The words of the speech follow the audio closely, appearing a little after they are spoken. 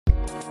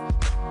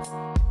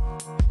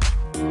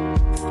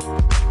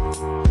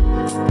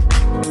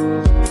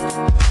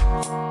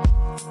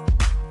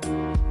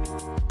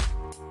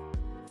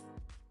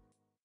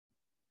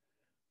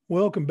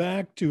Welcome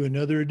back to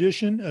another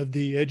edition of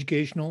the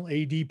Educational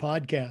AD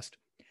Podcast.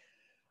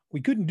 We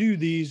couldn't do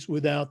these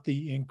without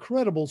the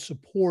incredible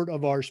support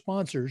of our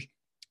sponsors,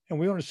 and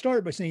we want to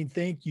start by saying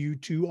thank you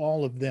to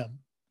all of them.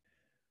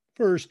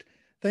 First,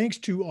 thanks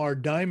to our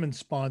diamond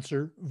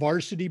sponsor,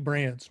 Varsity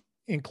Brands,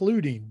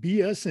 including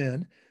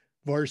BSN,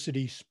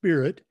 Varsity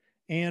Spirit,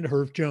 and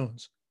Herff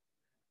Jones.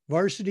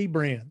 Varsity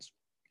Brands,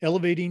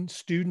 elevating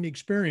student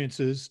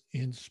experiences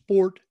in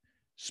sport,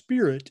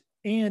 spirit,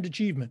 and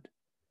achievement.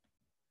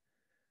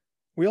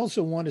 We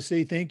also want to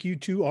say thank you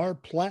to our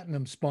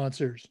platinum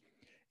sponsors,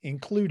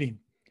 including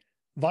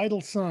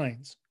Vital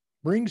Signs,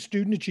 bring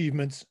student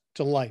achievements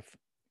to life.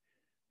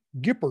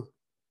 Gipper,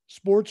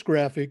 sports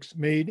graphics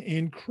made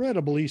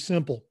incredibly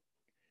simple.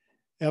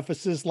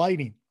 Ephesus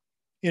Lighting,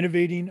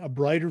 innovating a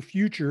brighter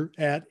future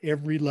at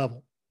every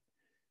level.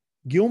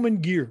 Gilman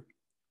Gear,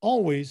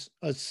 always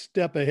a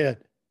step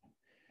ahead.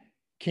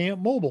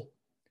 Camp Mobile,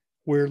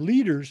 where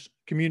leaders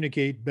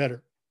communicate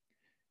better.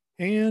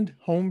 And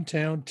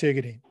Hometown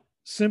Ticketing,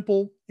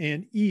 simple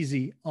and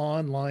easy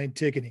online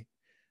ticketing.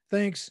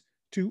 Thanks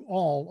to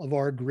all of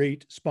our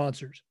great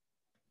sponsors.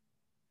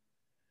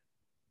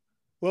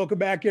 Welcome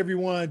back,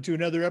 everyone, to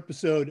another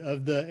episode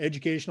of the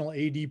Educational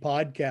AD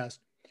Podcast.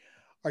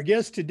 Our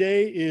guest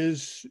today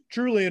is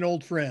truly an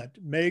old friend,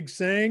 Meg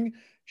Sang.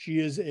 She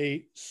is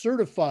a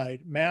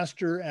certified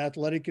Master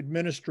Athletic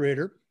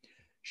Administrator.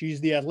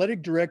 She's the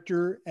athletic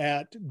director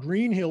at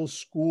Green Hills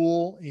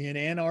School in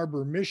Ann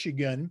Arbor,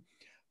 Michigan.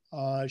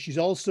 She's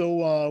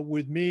also,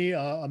 with me,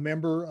 a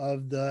member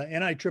of the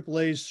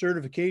NIAAA's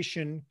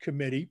Certification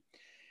Committee,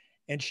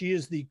 and she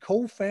is the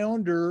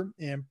co-founder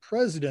and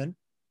president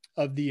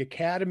of the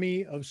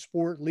Academy of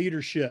Sport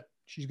Leadership.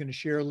 She's going to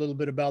share a little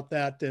bit about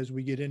that as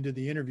we get into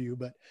the interview.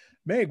 But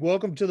Meg,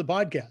 welcome to the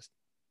podcast.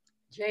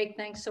 Jake,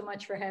 thanks so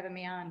much for having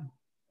me on.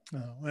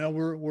 Well,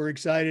 we're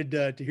excited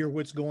to hear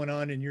what's going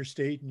on in your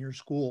state and your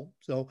school.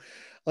 So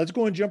let's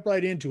go and jump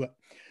right into it.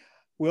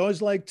 We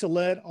always like to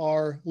let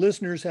our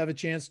listeners have a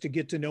chance to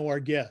get to know our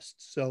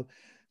guests. So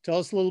tell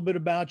us a little bit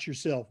about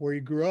yourself, where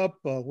you grew up,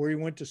 where you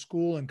went to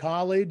school and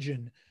college,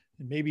 and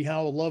maybe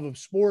how a love of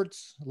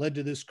sports led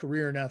to this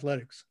career in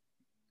athletics.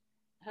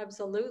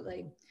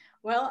 Absolutely.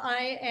 Well,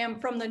 I am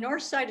from the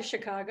north side of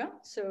Chicago,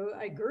 so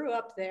I grew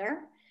up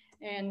there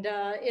and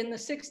in the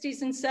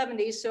 60s and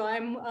 70s. So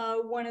I'm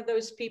one of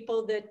those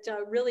people that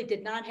really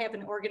did not have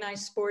an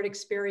organized sport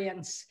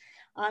experience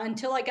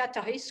until I got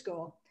to high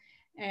school.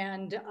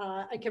 And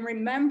I can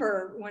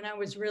remember when I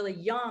was really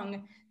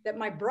young that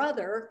my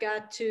brother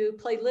got to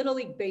play Little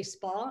League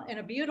baseball in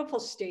a beautiful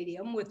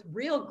stadium with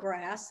real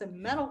grass and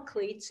metal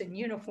cleats and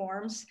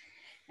uniforms.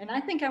 And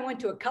I think I went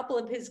to a couple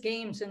of his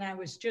games and I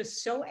was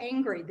just so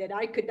angry that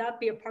I could not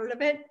be a part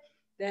of it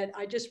that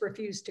I just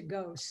refused to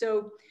go.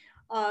 So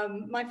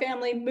my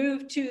family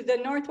moved to the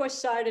northwest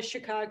side of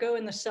Chicago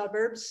in the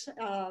suburbs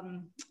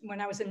when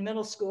I was in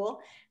middle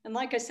school. And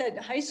like I said,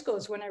 high school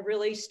is when I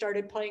really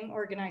started playing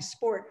organized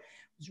sport.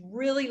 I was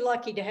really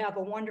lucky to have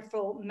a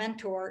wonderful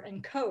mentor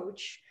and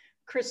coach,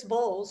 Chris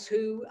Bowles,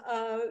 who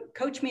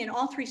coached me in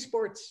all three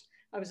sports.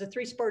 I was a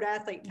three-sport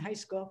athlete in high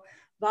school: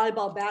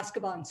 volleyball,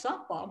 basketball, and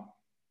softball.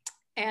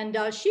 And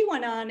she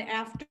went on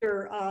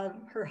after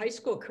her high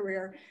school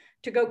career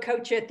to go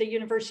coach at the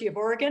University of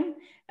Oregon,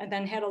 and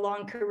then had a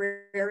long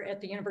career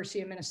at the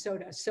University of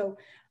Minnesota. So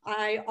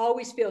I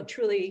always feel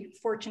truly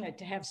fortunate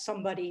to have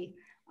somebody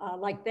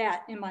like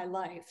that in my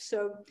life.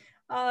 So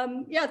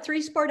yeah,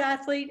 three-sport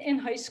athlete in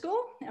high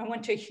school. I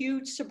went to a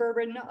huge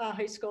suburban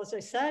high school, as I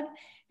said,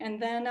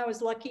 and then I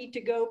was lucky to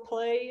go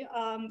play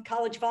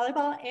college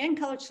volleyball and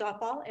college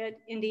softball at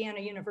Indiana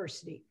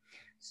University,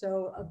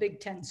 so a Big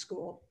Ten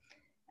school.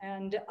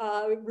 And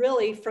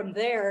really from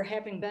there,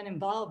 having been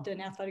involved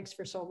in athletics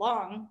for so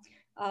long,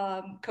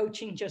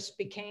 coaching just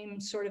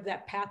became sort of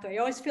that pathway. I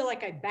always feel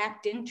like I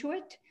backed into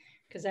it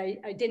because I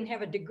didn't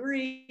have a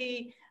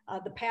degree.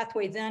 The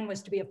pathway then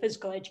was to be a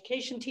physical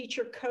education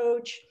teacher,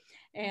 coach.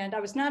 And I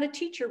was not a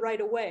teacher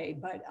right away,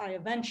 but I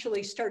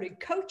eventually started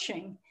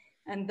coaching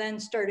and then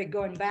started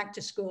going back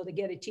to school to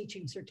get a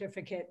teaching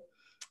certificate,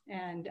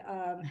 and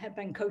have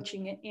been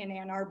coaching in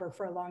Ann Arbor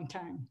for a long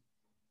time.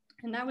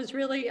 And that was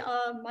really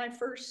my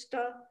first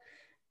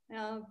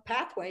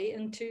pathway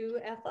into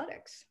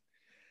athletics.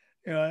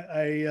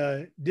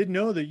 I didn't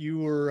know that you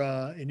were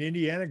an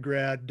Indiana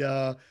grad.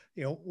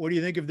 What do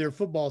you think of their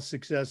football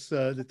success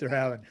that they're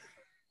having?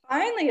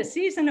 Finally, a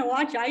season to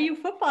watch IU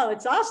football.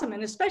 It's awesome.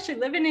 And especially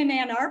living in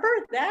Ann Arbor,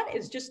 that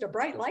is just a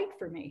bright light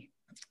for me.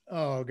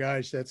 Oh,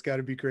 gosh, that's got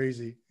to be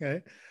crazy.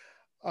 Okay.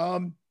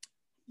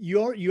 You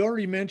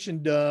already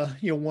mentioned,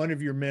 one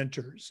of your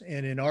mentors,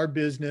 and in our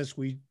business,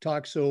 we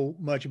talk so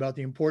much about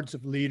the importance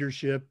of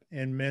leadership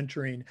and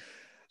mentoring.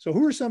 So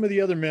who are some of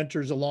the other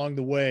mentors along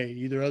the way,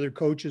 either other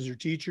coaches or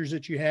teachers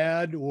that you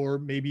had, or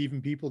maybe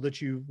even people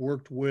that you've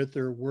worked with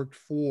or worked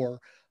for?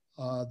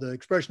 The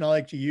expression I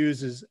like to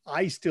use is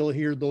I still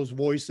hear those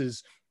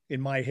voices in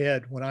my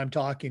head when I'm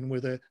talking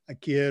with a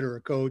kid or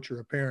a coach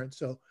or a parent.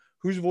 So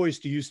whose voice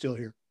do you still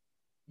hear?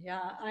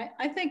 Yeah,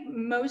 I think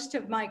most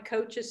of my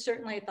coaches,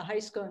 certainly at the high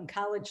school and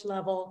college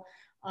level,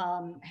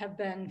 have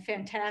been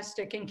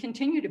fantastic and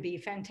continue to be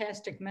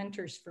fantastic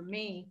mentors for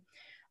me.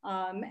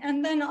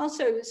 And then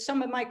also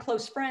some of my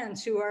close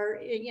friends who are,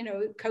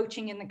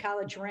 coaching in the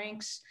college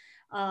ranks.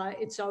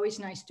 It's always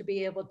nice to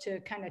be able to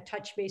kind of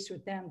touch base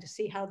with them to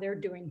see how they're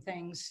doing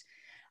things.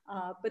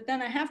 But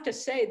then I have to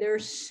say,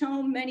 there's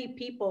so many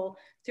people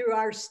through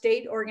our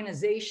state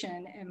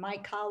organization and my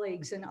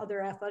colleagues and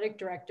other athletic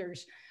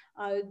directors,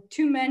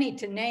 too many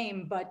to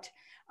name, but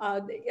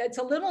it's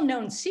a little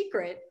known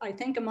secret, I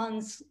think,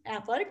 amongst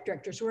athletic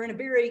directors. We're in a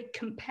very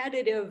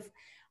competitive,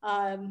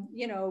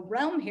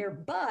 realm here,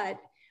 but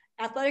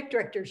athletic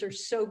directors are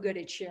so good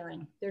at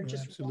sharing. They're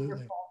just Absolutely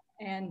wonderful.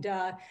 And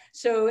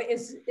so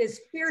as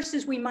fierce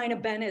as we might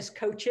have been as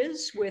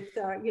coaches with,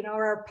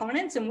 our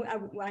opponents, and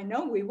I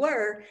know we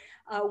were,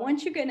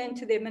 once you get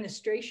into the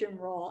administration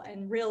role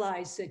and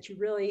realize that you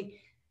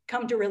really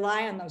come to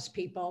rely on those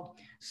people.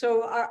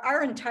 So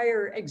our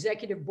entire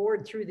executive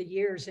board through the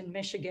years in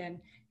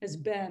Michigan has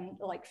been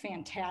like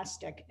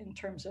fantastic in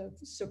terms of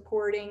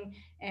supporting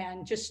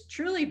and just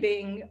truly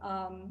being,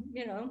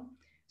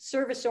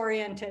 service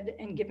oriented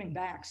and giving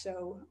back.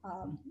 So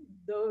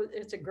though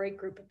it's a great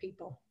group of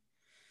people.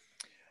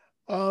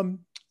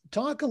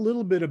 Talk a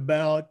little bit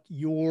about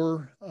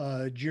your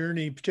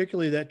journey,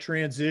 particularly that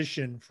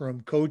transition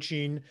from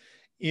coaching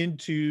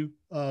into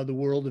the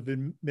world of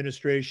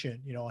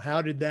administration.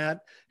 How did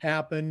that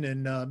happen?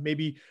 And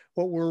maybe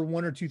what were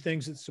one or two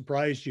things that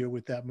surprised you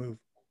with that move?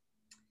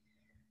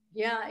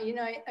 Yeah,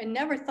 I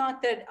never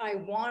thought that I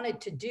wanted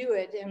to do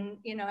it. And,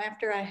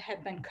 after I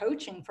had been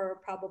coaching for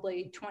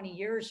probably 20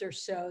 years or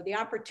so, the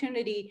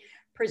opportunity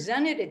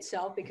presented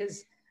itself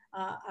because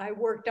I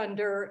worked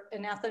under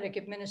an athletic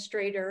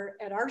administrator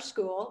at our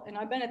school, and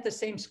I've been at the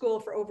same school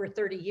for over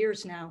 30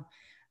 years now.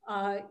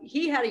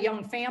 He had a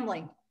young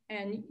family,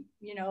 and,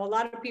 a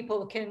lot of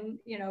people can,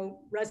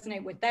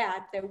 resonate with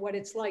that what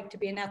it's like to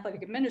be an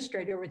athletic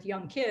administrator with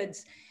young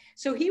kids.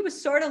 So he was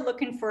sort of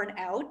looking for an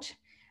out.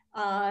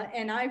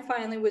 And I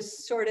finally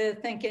was sort of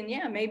thinking,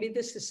 yeah, maybe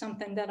this is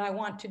something that I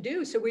want to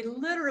do. So we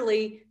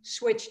literally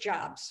switched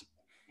jobs.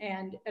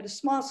 And at a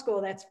small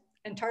school, that's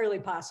entirely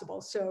possible.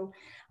 So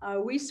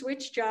we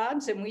switched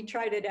jobs and we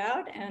tried it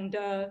out. And,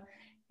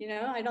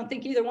 I don't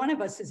think either one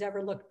of us has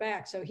ever looked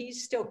back. So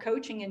he's still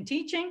coaching and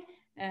teaching,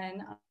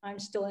 and I'm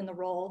still in the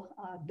role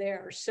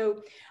there.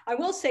 So I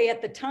will say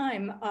at the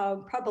time,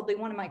 probably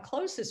one of my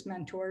closest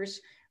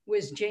mentors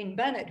was Jane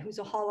Bennett, who's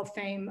a Hall of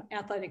Fame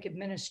athletic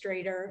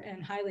administrator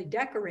and highly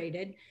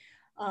decorated.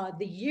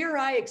 The year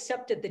I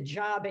accepted the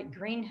job at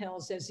Green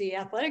Hills as the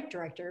athletic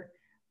director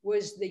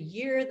was the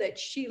year that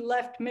she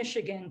left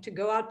Michigan to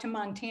go out to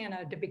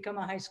Montana to become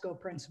a high school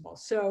principal.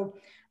 So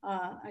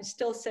I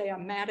still say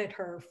I'm mad at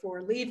her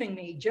for leaving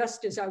me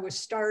just as I was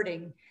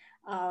starting.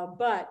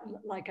 But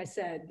like I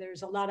said,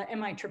 there's a lot of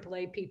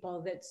MIAAA people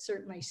that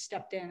certainly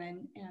stepped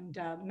in and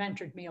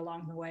mentored me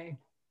along the way.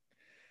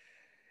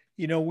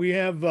 We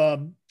have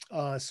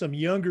some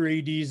younger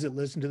ADs that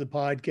listen to the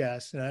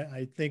podcast, and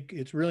I think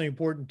it's really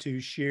important to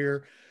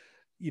share,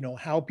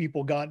 how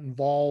people got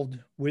involved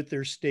with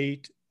their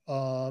state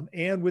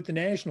and with the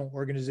national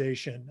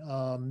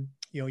organization.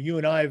 You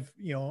and I've,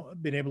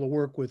 been able to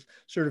work with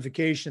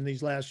certification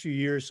these last few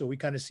years, so we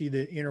kind of see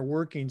the inner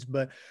workings,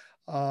 but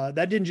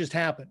that didn't just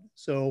happen.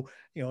 So,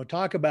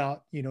 talk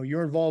about,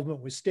 your involvement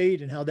with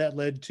state and how that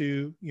led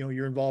to,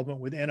 your involvement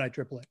with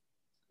NIAAA.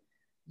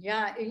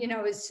 Yeah,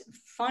 it's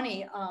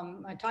funny.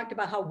 I talked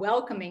about how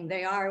welcoming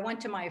they are. I went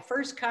to my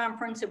first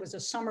conference. It was a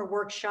summer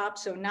workshop,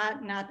 so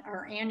not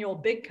our annual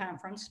big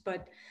conference,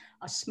 but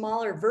a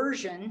smaller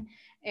version.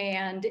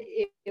 And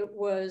it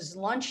was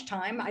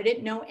lunchtime. I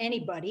didn't know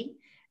anybody.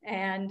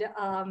 And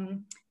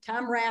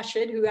Tom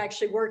Rashid, who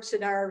actually works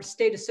at our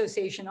state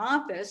association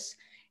office,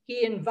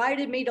 he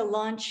invited me to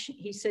lunch.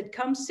 He said,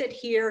 come sit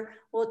here.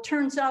 Well, it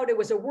turns out it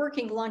was a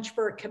working lunch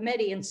for a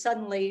committee. And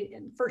suddenly,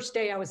 first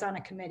day I was on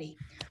a committee.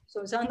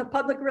 So I was on the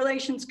public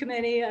relations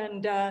committee,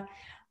 and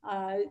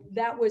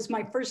that was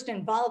my first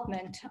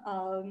involvement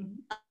on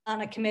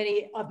a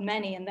committee of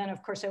many. And then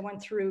of course I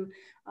went through,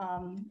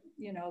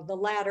 the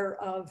ladder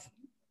of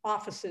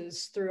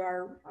offices through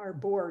our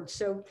board.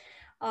 So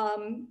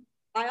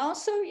I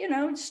also,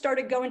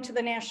 started going to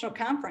the national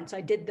conference.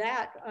 I did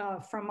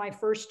that from my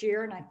first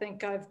year, and I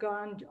think I've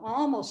gone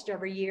almost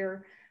every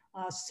year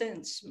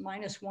since,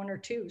 minus one or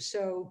two.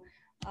 So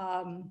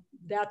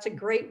that's a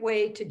great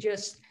way to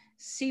just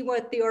see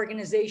what the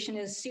organization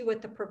is, see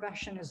what the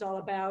profession is all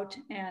about,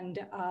 and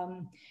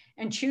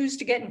choose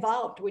to get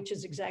involved, which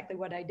is exactly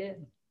what I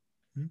did.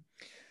 Mm-hmm.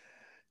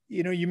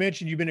 You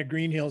mentioned you've been at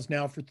Green Hills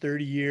now for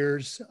 30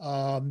 years.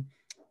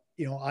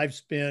 I've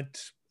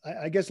spent,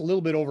 I guess, a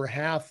little bit over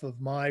half of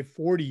my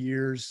 40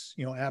 years,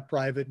 at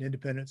private and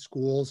independent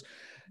schools.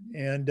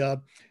 And,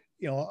 a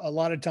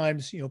lot of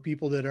times,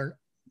 people that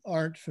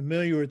aren't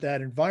familiar with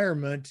that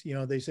environment,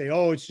 they say,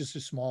 oh, it's just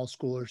a small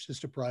school or it's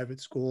just a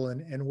private school.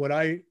 And what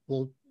I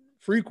will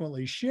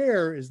frequently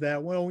share is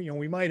that, well,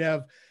 we might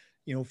have,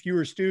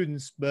 fewer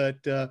students, but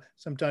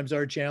sometimes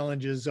our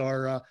challenges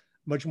are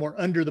much more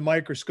under the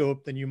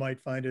microscope than you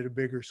might find at a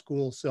bigger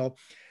school. So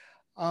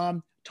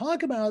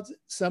talk about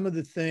some of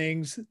the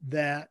things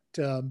that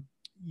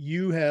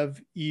you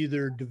have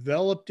either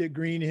developed at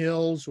Green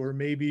Hills or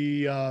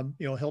maybe,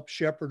 help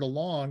shepherd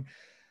along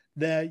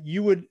that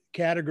you would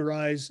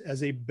categorize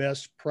as a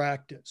best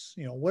practice.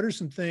 What are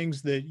some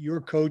things that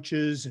your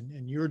coaches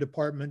and your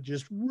department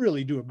just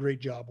really do a great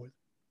job with?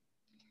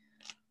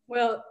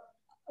 Well,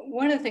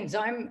 one of the things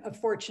I'm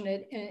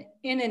fortunate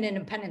in an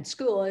independent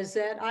school is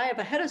that I have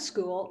a head of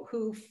school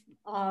who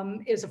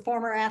is a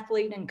former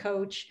athlete and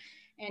coach,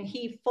 and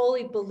he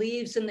fully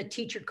believes in the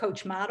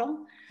teacher-coach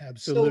model.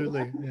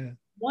 Absolutely. So yeah.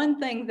 one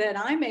thing that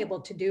I'm able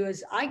to do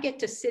is I get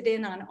to sit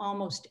in on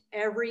almost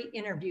every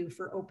interview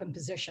for open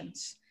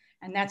positions.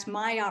 And that's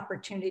my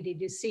opportunity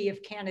to see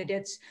if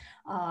candidates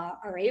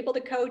are able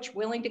to coach,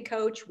 willing to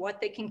coach,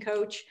 what they can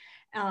coach.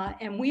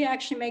 And we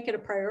actually make it a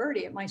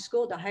priority at my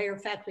school to hire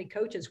faculty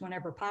coaches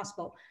whenever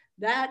possible.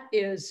 That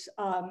is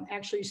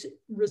actually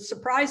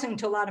surprising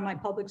to a lot of my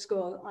public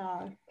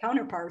school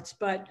counterparts,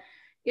 but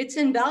it's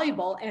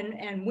invaluable.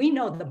 And we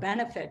know the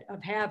benefit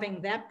of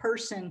having that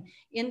person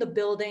in the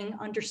building,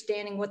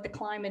 understanding what the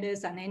climate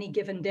is on any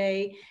given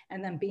day,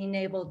 and then being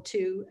able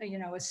to,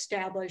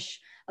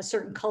 establish a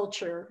certain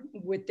culture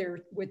with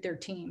their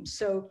team.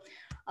 So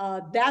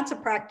that's a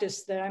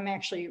practice that I'm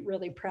actually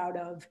really proud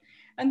of.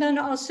 And then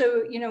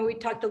also, we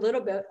talked a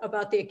little bit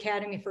about the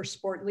Academy for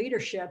Sport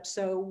Leadership.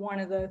 So one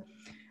of the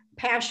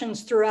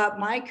passions throughout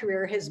my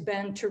career has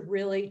been to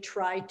really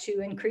try to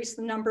increase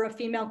the number of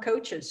female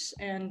coaches.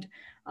 And,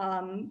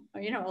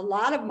 a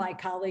lot of my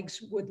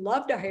colleagues would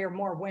love to hire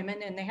more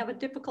women, and they have a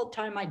difficult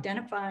time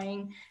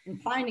identifying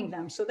and finding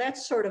them. So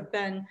that's sort of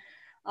been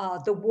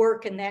the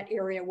work in that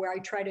area where I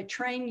try to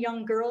train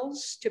young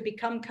girls to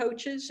become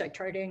coaches. I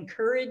try to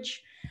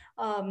encourage,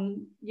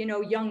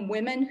 young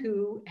women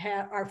who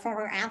are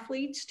former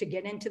athletes to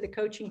get into the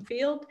coaching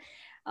field.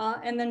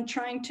 And then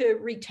trying to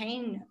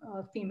retain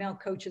female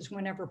coaches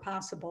whenever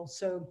possible.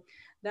 So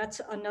that's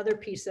another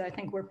piece that I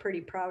think we're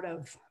pretty proud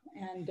of,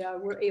 and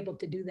we're able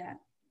to do that.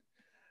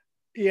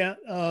 Yeah,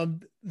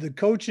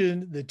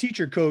 the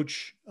teacher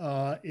coach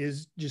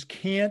is just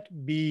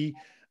can't be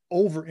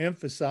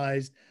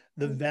overemphasized,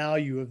 the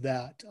value of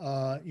that.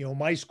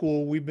 My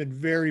school, we've been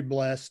very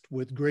blessed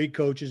with great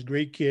coaches,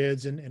 great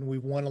kids, and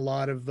we've won a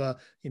lot of,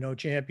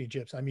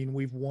 championships. I mean,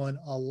 we've won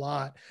a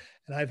lot.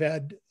 And I've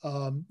had,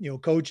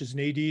 coaches and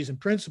ADs and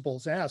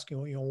principals ask,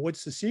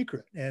 what's the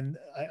secret? And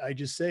I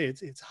just say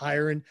it's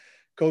hiring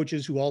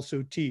coaches who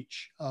also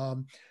teach.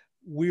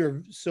 We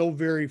are so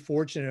very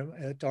fortunate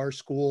at our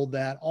school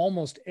that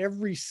almost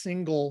every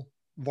single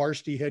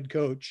varsity head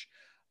coach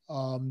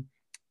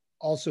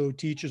also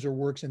teaches or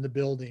works in the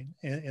building.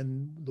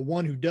 And the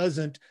one who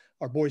doesn't,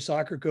 our boys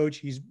soccer coach,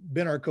 he's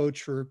been our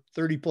coach for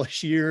 30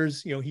 plus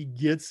years. He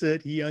gets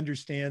it, he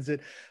understands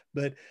it.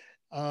 But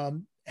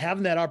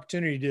having that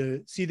opportunity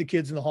to see the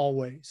kids in the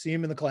hallway, see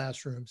them in the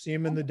classroom, see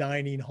them in the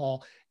dining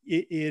hall,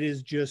 it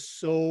is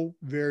just so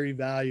very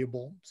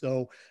valuable.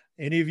 So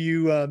any of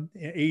you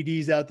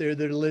ADs out there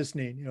that are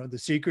listening, the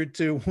secret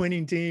to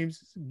winning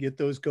teams, get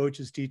those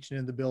coaches teaching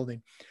in the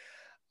building.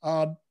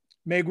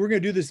 Meg, we're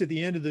going to do this at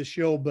the end of the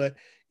show, but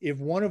if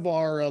one of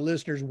our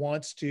listeners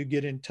wants to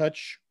get in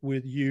touch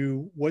with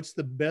you, what's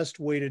the best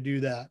way to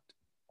do that?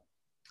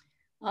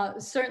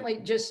 Certainly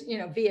just,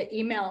 via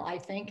email, I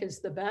think is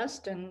the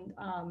best. And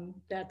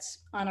that's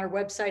on our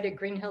website at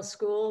Green Hills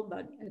School,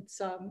 but it's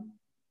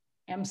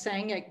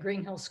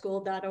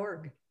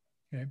msang@greenhillschool.org.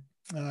 Okay.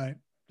 All right.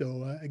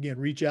 So again,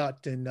 reach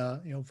out and,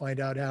 find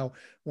out how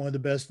one of the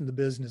best in the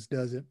business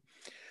does it.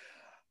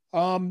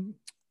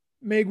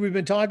 Meg, we've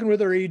been talking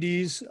with our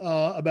ADs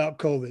about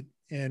COVID,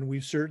 and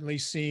we've certainly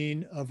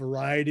seen a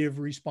variety of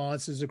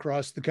responses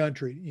across the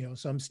country.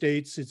 Some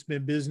states it's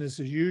been business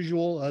as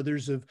usual,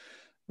 others have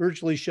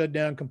virtually shut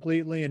down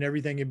completely, and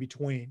everything in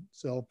between.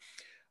 So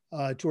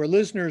to our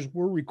listeners,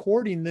 we're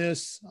recording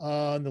this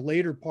in the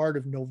later part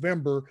of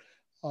November.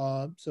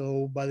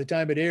 So by the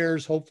time it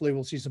airs, hopefully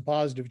we'll see some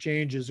positive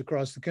changes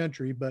across the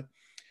country. But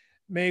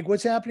Meg,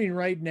 what's happening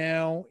right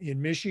now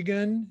in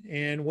Michigan,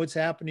 and what's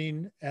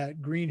happening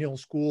at Green Hill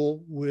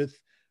School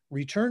with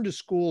return to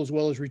school as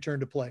well as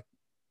return to play?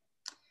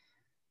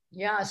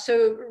 Yeah,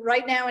 so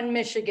right now in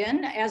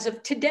Michigan, as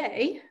of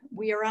today,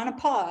 we are on a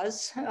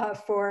pause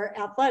for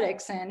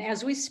athletics. And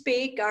as we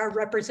speak, our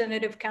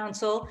representative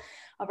council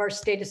of our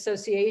state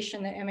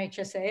association, the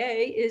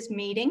MHSAA, is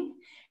meeting.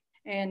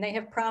 And they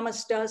have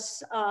promised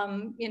us,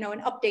 an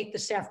update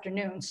this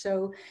afternoon.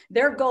 So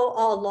their goal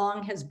all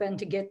along has been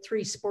to get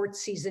 3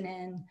 sports season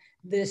in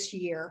this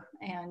year.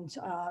 And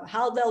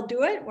how they'll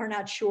do it, we're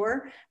not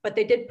sure, but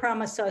they did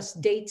promise us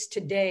dates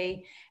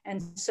today.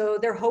 And so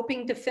they're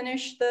hoping to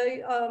finish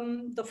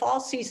the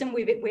fall season.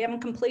 We haven't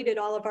completed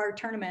all of our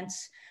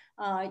tournaments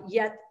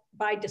yet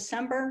by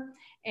December,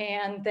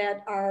 and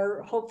that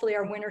hopefully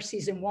our winter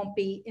season won't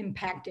be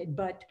impacted.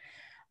 But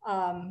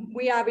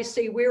We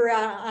were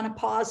on a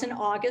pause in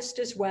August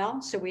as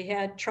well. So we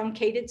had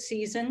truncated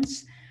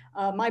seasons.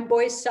 My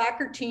boys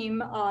soccer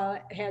team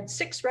had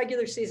 6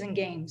 regular season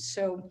games.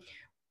 So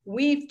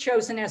we've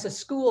chosen as a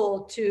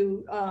school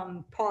to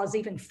pause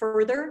even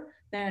further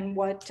than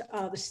what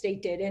the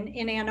state did. And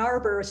in Ann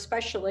Arbor,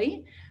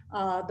 especially,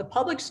 the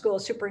public school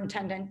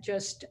superintendent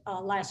just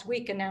last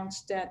week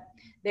announced that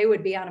they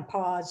would be on a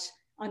pause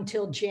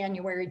until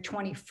January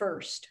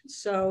 21st.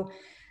 So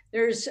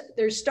there's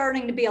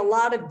starting to be a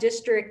lot of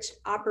districts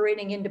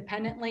operating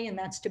independently, and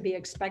that's to be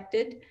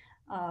expected.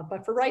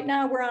 But for right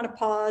now, we're on a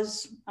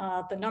pause.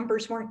 The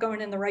numbers weren't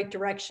going in the right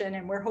direction,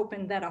 and we're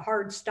hoping that a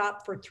hard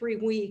stop for 3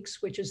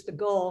 weeks, which is the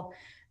goal,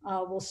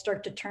 will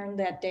start to turn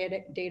that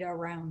data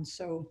around.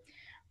 So,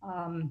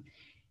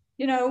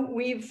 you know,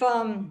 we've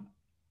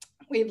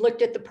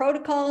looked at the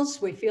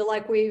protocols. We feel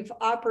like we've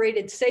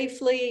operated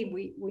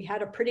safely. We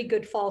had a pretty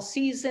good fall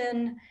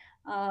season,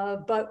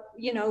 but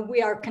you know,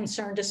 we are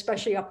concerned,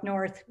 especially up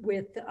north,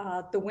 with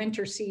the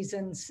winter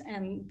seasons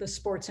and the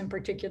sports in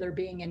particular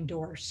being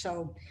indoors.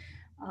 So.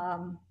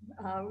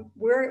 I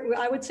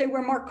would say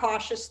we're more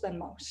cautious than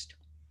most.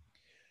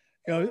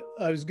 You know,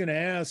 I was going to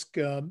ask,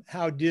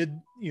 how did,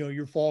 you know,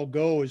 your fall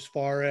go as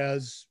far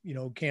as, you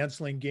know,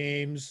 canceling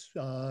games,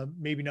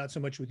 maybe not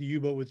so much with you,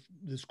 but with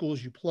the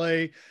schools you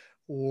play,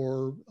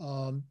 or,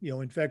 you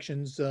know,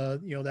 infections,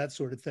 you know, that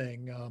sort of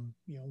thing.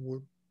 You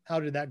know, how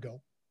did that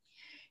go?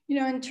 You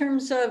know, in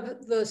terms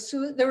of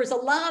there was a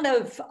lot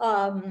of,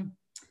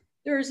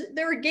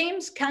 there were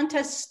games,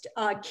 contests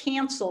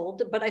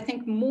canceled, but I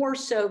think more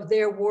so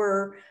there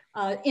were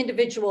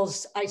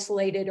individuals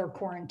isolated or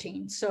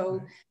quarantined.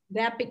 So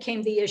that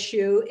became the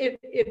issue.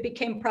 It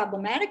became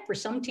problematic for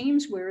some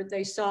teams where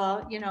they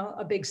saw, you know,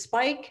 a big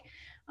spike.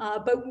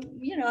 But,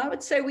 you know, I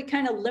would say we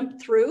kind of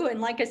limped through.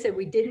 And like I said,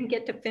 we didn't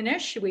get to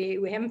finish. We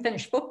haven't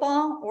finished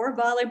football or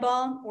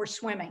volleyball or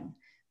swimming.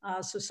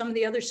 So some of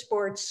the other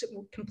sports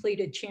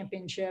completed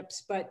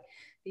championships, but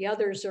the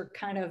others are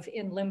kind of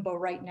in limbo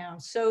right now.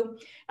 So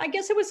I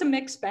guess it was a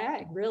mixed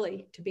bag,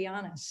 really, to be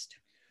honest.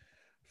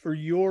 For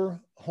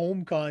your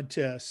home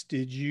contest,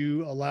 did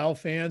you allow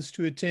fans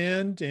to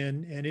attend?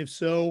 And if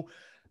so,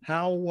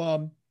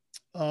 how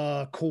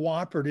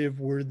cooperative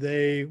were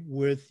they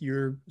with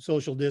your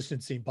social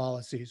distancing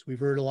policies? We've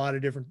heard a lot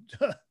of different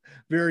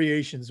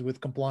variations with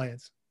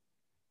compliance.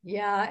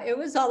 Yeah, it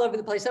was all over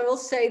the place. I will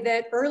say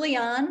that early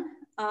on,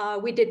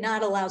 we did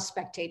not allow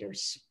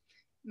spectators.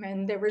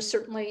 And there were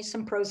certainly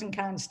some pros and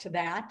cons to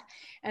that.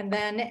 And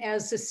then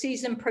as the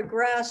season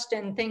progressed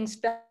and things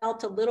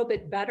felt a little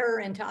bit better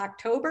into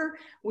October,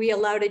 we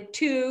allowed it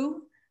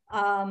 2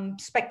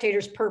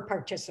 spectators per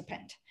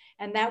participant.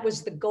 And that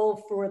was the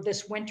goal for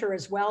this winter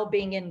as well,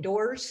 being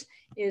indoors,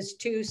 is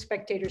 2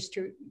 spectators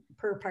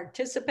per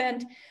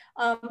participant.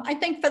 I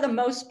think for the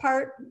most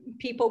part,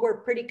 people were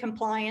pretty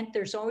compliant.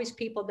 There's always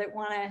people that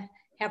want to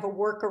have a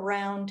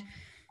workaround.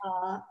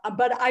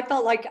 But I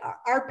felt like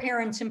our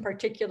parents in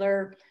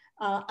particular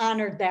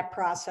honored that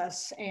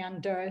process.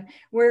 And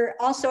we're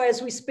also,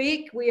 as we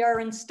speak, we are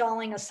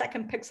installing a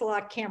second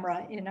Pixelock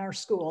camera in our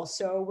school.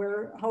 So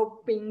we're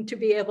hoping to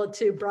be able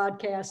to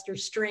broadcast or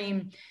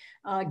stream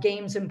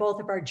games in both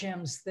of our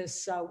gyms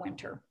this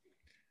winter.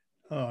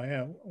 Oh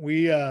yeah,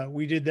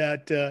 we did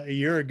that a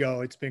year ago.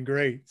 It's been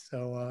great.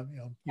 So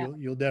you know,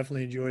 you'll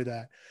definitely enjoy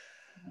that.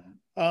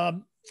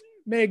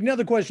 Meg,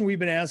 another question we've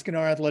been asking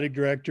our athletic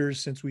directors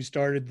since we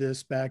started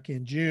this back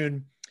in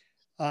June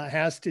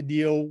has to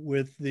deal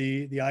with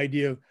the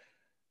idea of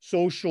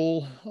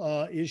social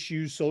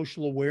issues,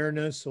 social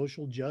awareness,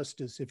 social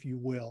justice, if you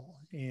will.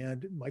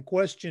 And my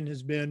question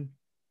has been,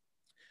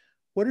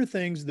 what are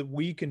things that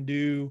we can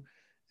do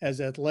as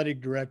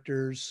athletic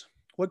directors?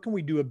 What can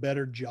we do a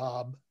better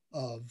job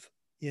of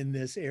in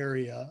this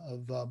area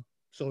of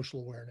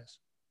social awareness?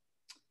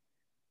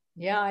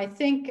 Yeah, I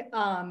think,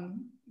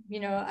 you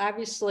know,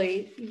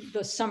 obviously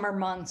the summer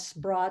months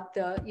brought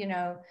the, you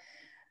know,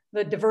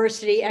 the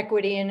diversity,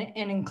 equity, and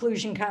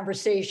inclusion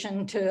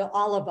conversation to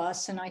all of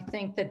us. And I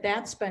think that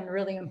that's been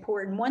really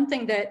important. One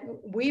thing that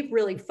we've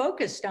really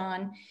focused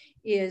on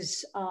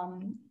is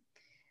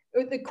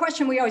the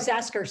question we always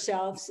ask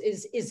ourselves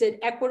is it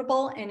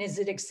equitable and is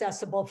it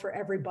accessible for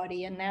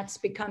everybody? And that's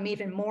become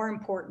even more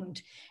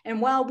important. And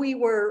while we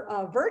were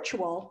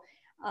virtual,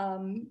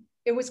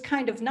 it was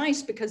kind of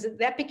nice because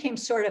that became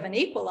sort of an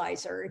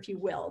equalizer, if you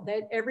will,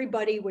 that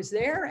everybody was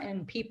there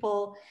and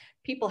people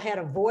had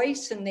a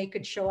voice and they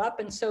could show up.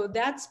 And so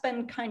that's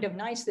been kind of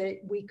nice that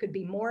we could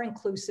be more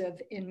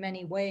inclusive in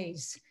many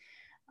ways.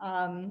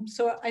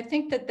 So I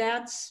think that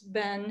that's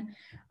been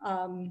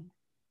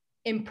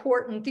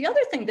important. The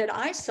other thing that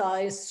I saw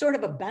is sort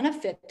of a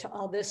benefit to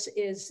all this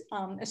is,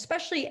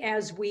 especially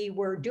as we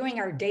were doing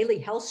our daily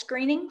health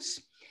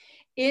screenings,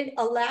 it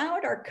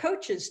allowed our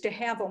coaches to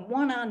have a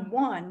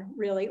one-on-one,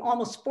 really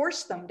almost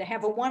forced them to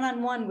have a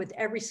one-on-one with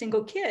every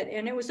single kid.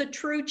 And it was a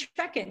true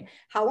check-in.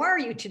 How are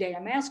you today?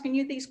 I'm asking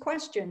you these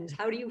questions.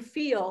 How do you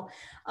feel?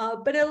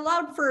 But it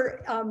allowed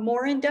for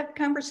more in-depth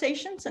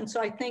conversations. And so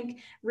I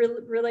think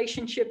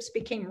relationships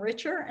became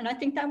richer. And I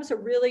think that was a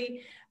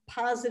really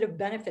positive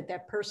benefit,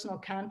 that personal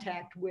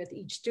contact with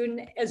each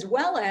student, as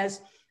well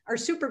as our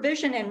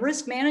supervision and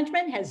risk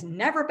management has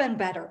never been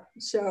better.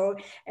 So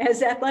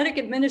as athletic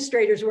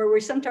administrators, where we're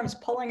sometimes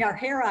pulling our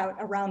hair out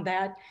around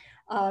that,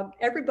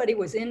 everybody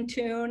was in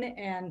tune,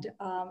 and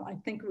I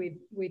think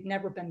we've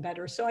never been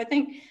better. So I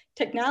think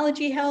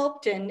technology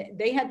helped, and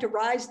they had to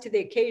rise to the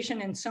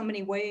occasion in so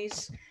many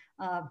ways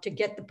to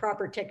get the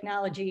proper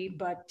technology.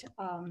 But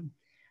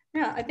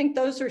yeah, I think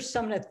those are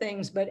some of the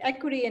things. But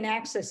equity and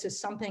access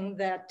is something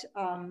that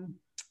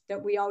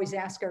that we always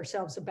ask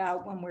ourselves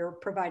about when we're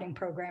providing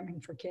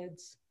programming for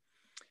kids.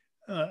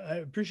 I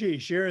appreciate you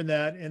sharing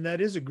that. And that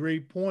is a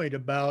great point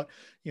about,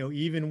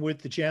 even with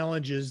the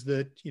challenges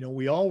that,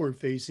 we all were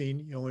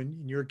facing,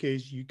 in your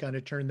case, you kind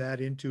of turned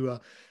that into I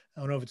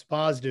don't know if it's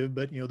positive,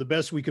 but, the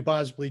best we could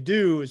possibly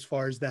do as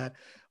far as that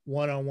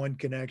one-on-one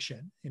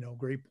connection,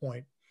 great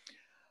point.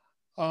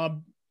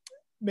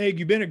 Meg,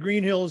 you've been at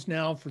Green Hills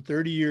now for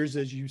 30 years,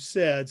 as you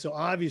said. So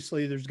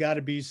obviously there's got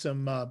to be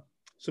some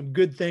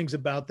good things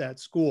about that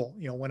school.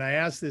 When I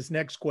ask this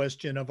next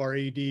question of our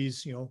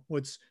ADs,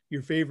 what's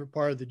your favorite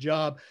part of the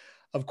job?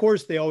 Of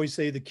course, they always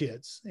say the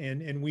kids,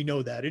 and we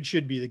know that it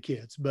should be the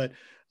kids. But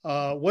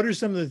what are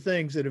some of the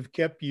things that have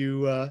kept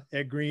you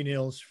at Green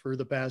Hills for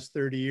the past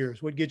 30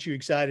 years? What gets you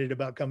excited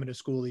about coming to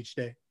school each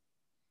day?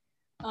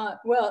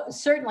 Well,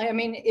 certainly. I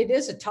mean, it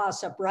is a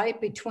toss-up, right,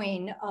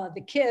 between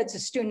the kids, the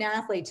student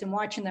athletes, and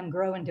watching them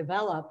grow and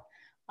develop,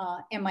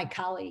 and my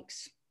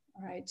colleagues.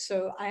 All right,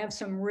 so I have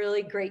some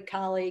really great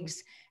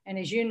colleagues, and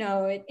as you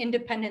know, at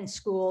independent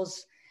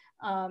schools,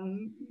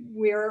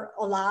 we're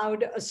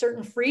allowed a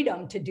certain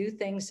freedom to do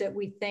things that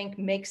we think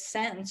make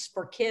sense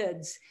for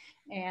kids,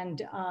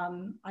 and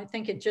I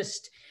think it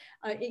just,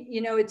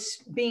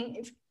 it's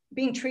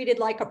being treated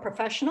like a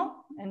professional,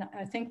 and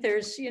I think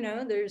there's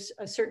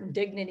a certain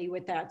dignity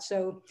with that.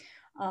 So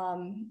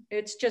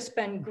it's just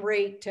been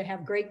great to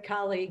have great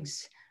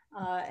colleagues,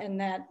 and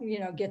that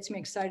gets me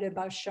excited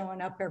about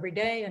showing up every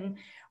day. And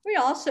we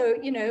also,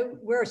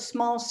 we're a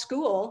small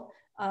school,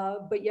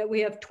 but yet we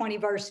have 20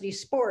 varsity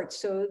sports,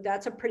 so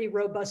that's a pretty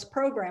robust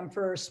program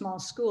for a small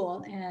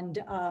school. And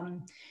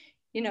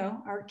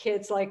our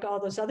kids, like all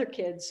those other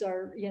kids,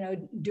 are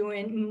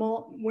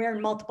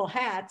wearing multiple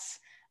hats.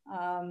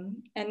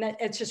 And that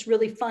it's just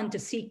really fun to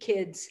see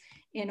kids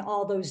in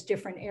all those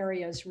different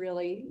areas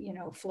really,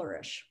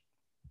 flourish.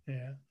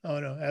 Yeah. Oh,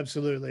 no,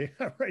 absolutely.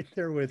 I'm right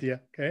there with you.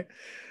 Okay.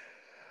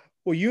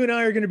 Well, you and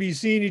I are going to be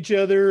seeing each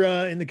other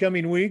in the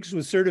coming weeks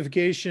with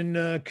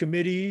certification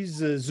committees,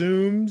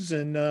 Zooms,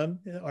 and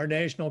our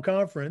national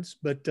conference,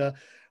 but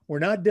we're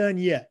not done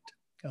yet.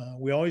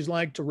 We always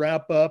like to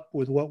wrap up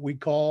with what we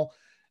call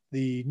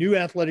the new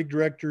athletic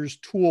director's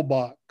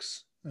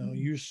toolbox.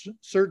 You're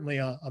certainly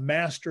a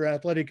master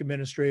athletic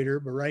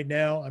administrator, but right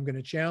now I'm going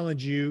to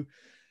challenge you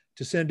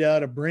to send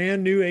out a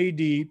brand new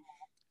AD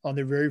on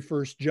their very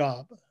first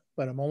job.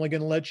 But I'm only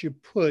going to let you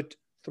put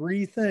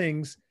 3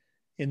 things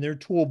in their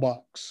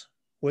toolbox.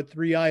 What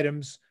 3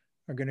 items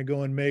are going to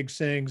go in Meg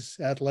Singh's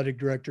athletic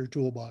director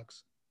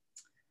toolbox?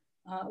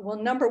 Well,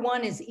 number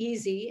 1 is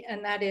easy,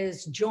 and that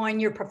is join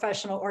your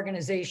professional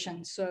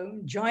organization. So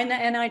join the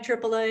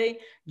NIAAA,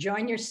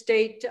 join your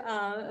state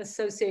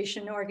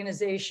association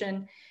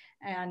organization.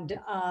 And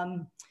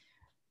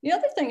the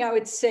other thing I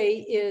would say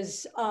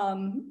is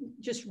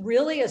just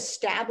really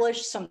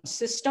establish some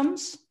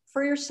systems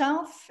for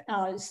yourself,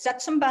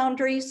 set some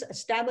boundaries,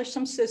 establish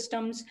some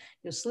systems.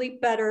 You'll sleep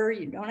better.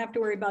 You don't have to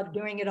worry about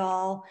doing it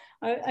all.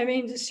 I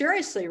mean,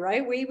 seriously,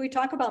 right? We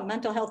talk about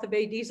mental health of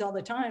ADs all the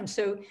time.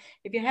 So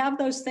if you have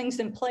those things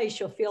in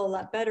place, you'll feel a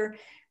lot better.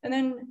 And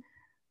then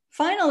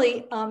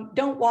finally,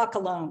 don't walk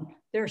alone.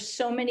 There's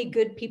so many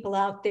good people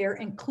out there,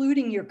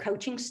 including your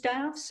coaching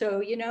staff.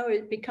 So,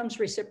 it becomes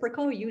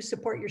reciprocal. You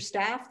support your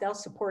staff, they'll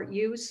support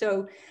you.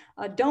 So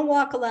don't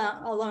walk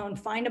alone.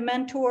 Find a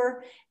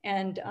mentor,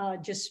 and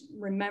just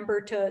remember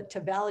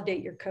to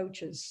validate your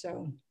coaches.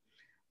 So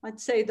I'd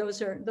say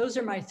those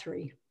are my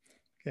 3.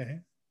 Okay,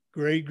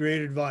 great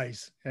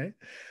advice. Okay,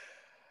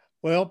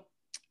 well,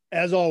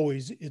 as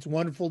always, it's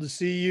wonderful to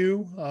see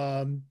you.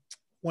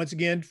 Once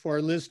again, for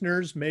our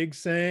listeners, Meg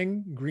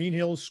Singh, Green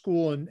Hills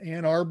School in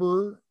Ann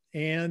Arbor,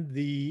 and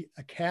the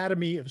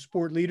Academy of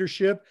Sport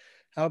Leadership.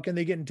 How can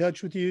they get in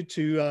touch with you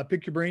to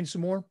pick your brain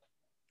some more?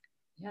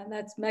 Yeah,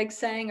 that's Meg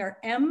Singh, or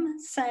M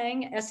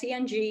Singh,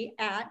 SENG,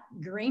 at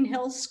Green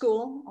Hills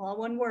School, all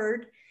one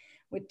word,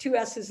 with 2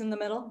 S's in the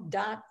middle,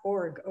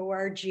 .org,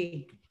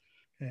 O-R-G.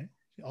 Okay.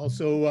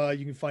 Also,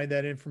 you can find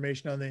that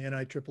information on the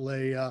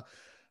NIAAA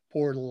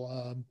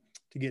portal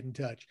to get in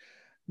touch.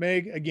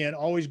 Meg, again,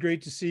 always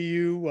great to see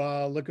you.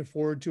 Looking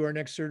forward to our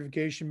next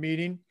certification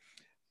meeting.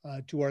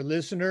 To our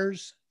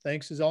listeners,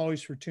 thanks as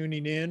always for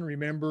tuning in.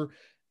 Remember,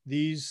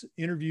 these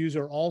interviews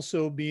are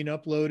also being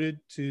uploaded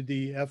to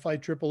the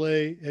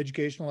FIAAA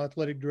Educational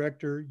Athletic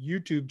Director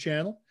YouTube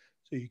channel,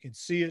 so you can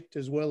see it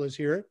as well as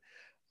hear it.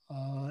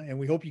 And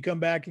we hope you come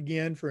back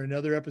again for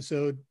another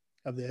episode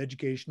of the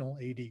Educational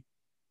AD.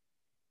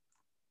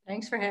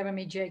 Thanks for having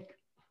me, Jake.